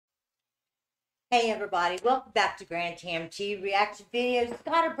Hey everybody, welcome back to Grand Tam T Reaction Videos.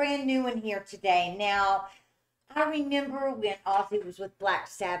 Got a brand new one here today. Now, I remember when Ozzy was with Black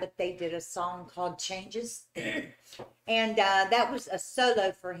Sabbath, they did a song called Changes. And that was a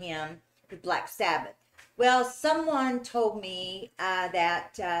solo for him with Black Sabbath. Well, someone told me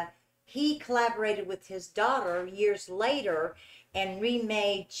that he collaborated with his daughter years later and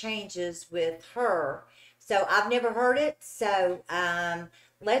remade Changes with her. So I've never heard it, so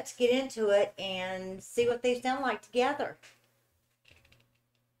let's get into it and see what they sound like together.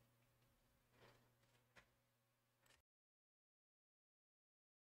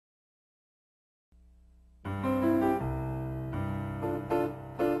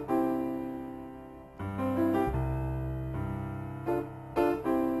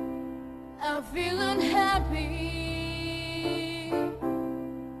 I'm feeling happy.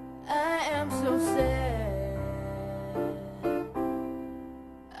 I am so sad.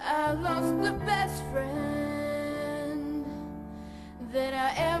 I lost the best friend that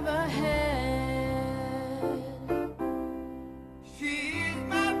I ever had. She is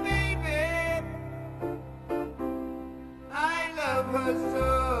my baby. I love her so.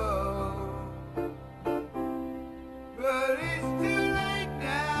 But it's too late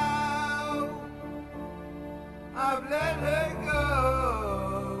now. I've let her go.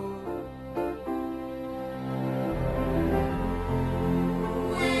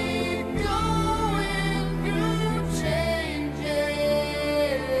 We're going through changes.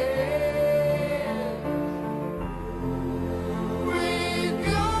 We're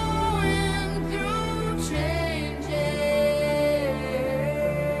going through changes.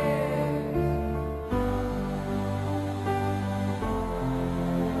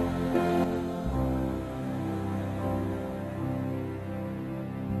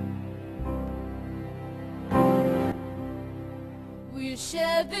 We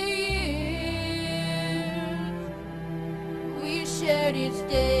shared the years, we shared each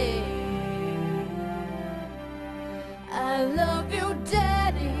day. I love you,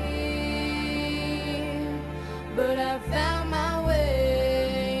 Daddy, but I found my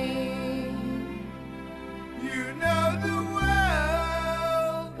way. You know the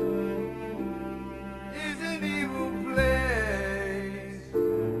world is an evil place.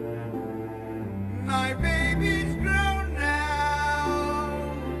 My baby's grown now.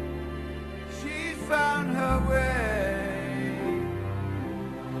 She's found her way.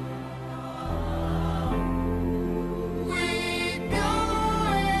 We're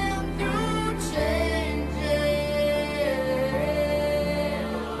going through changes.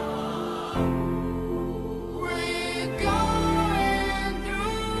 We're going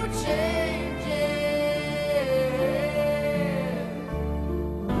through changes.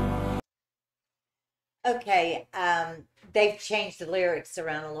 Okay, they've changed the lyrics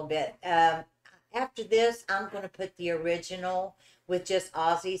around a little bit. After this, I'm going to put the original with just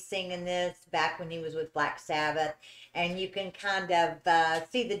Ozzy singing this back when he was with Black Sabbath. And you can kind of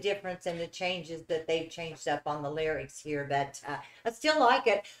see the difference and the changes that they've changed up on the lyrics here. But I still like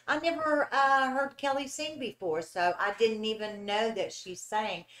it. I never heard Kelly sing before, so I didn't even know that she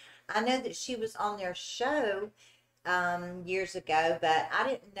sang. I know that she was on their show years ago, but I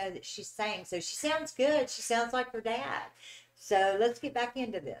didn't know that she sang. So she sounds good. She sounds like her dad. So let's get back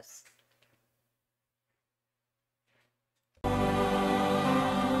into this.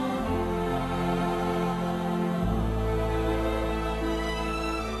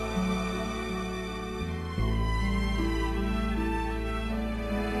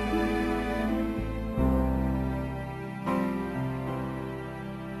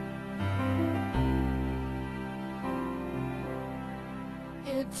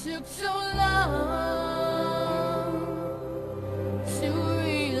 It took so long to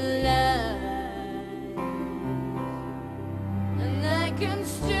realize, and I can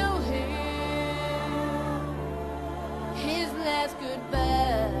still hear his last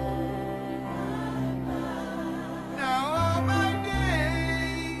goodbye. Now all my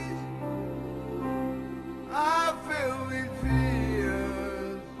days are filled with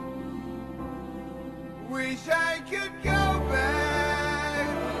fears. Wish I could go back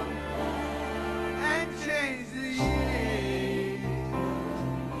and change the years.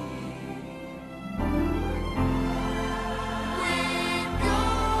 We're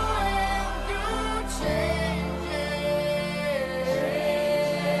going through changes.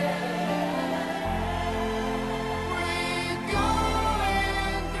 We're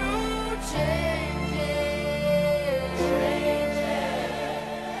going through changes.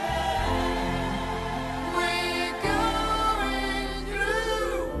 We're going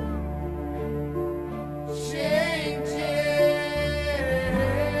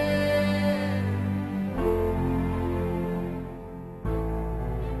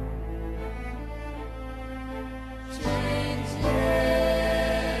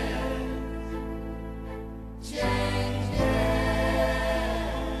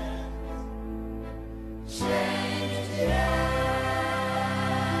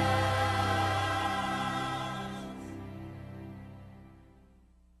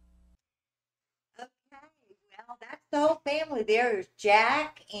family there is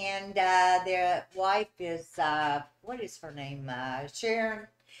Jack, and their wife is, what is her name? Sharon,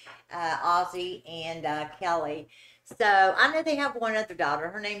 Ozzy, and Kelly. So I know they have one other daughter.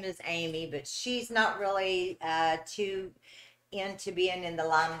 Her name is Amy, but she's not really too into being in the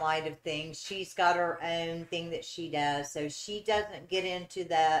limelight of things. She's got her own thing that she does, so she doesn't get into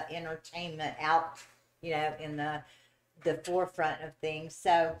the entertainment out, in the forefront of things.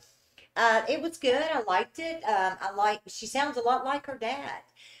 So it was good. I liked it. She sounds a lot like her dad.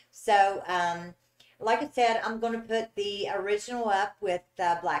 So, like I said, I'm going to put the original up with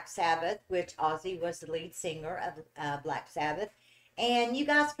Black Sabbath, which Ozzy was the lead singer of Black Sabbath. And you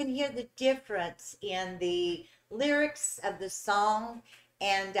guys can hear the difference in the lyrics of the song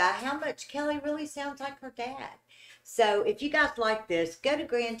and how much Kelly really sounds like her dad. So, if you guys like this, go to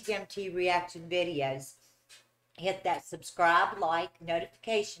Grand GMT Reaction Videos. Hit that subscribe, like,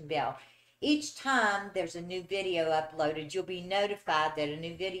 notification bell. Each time there's a new video uploaded, you'll be notified that a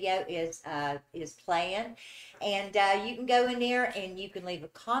new video is playing, and you can go in there and you can leave a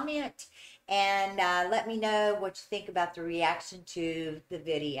comment and let me know what you think about the reaction to the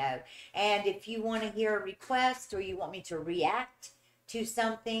video. And if you want to hear a request or you want me to react to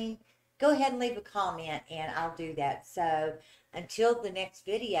something, go ahead and leave a comment and I'll do that. So until the next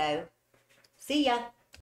video, see ya.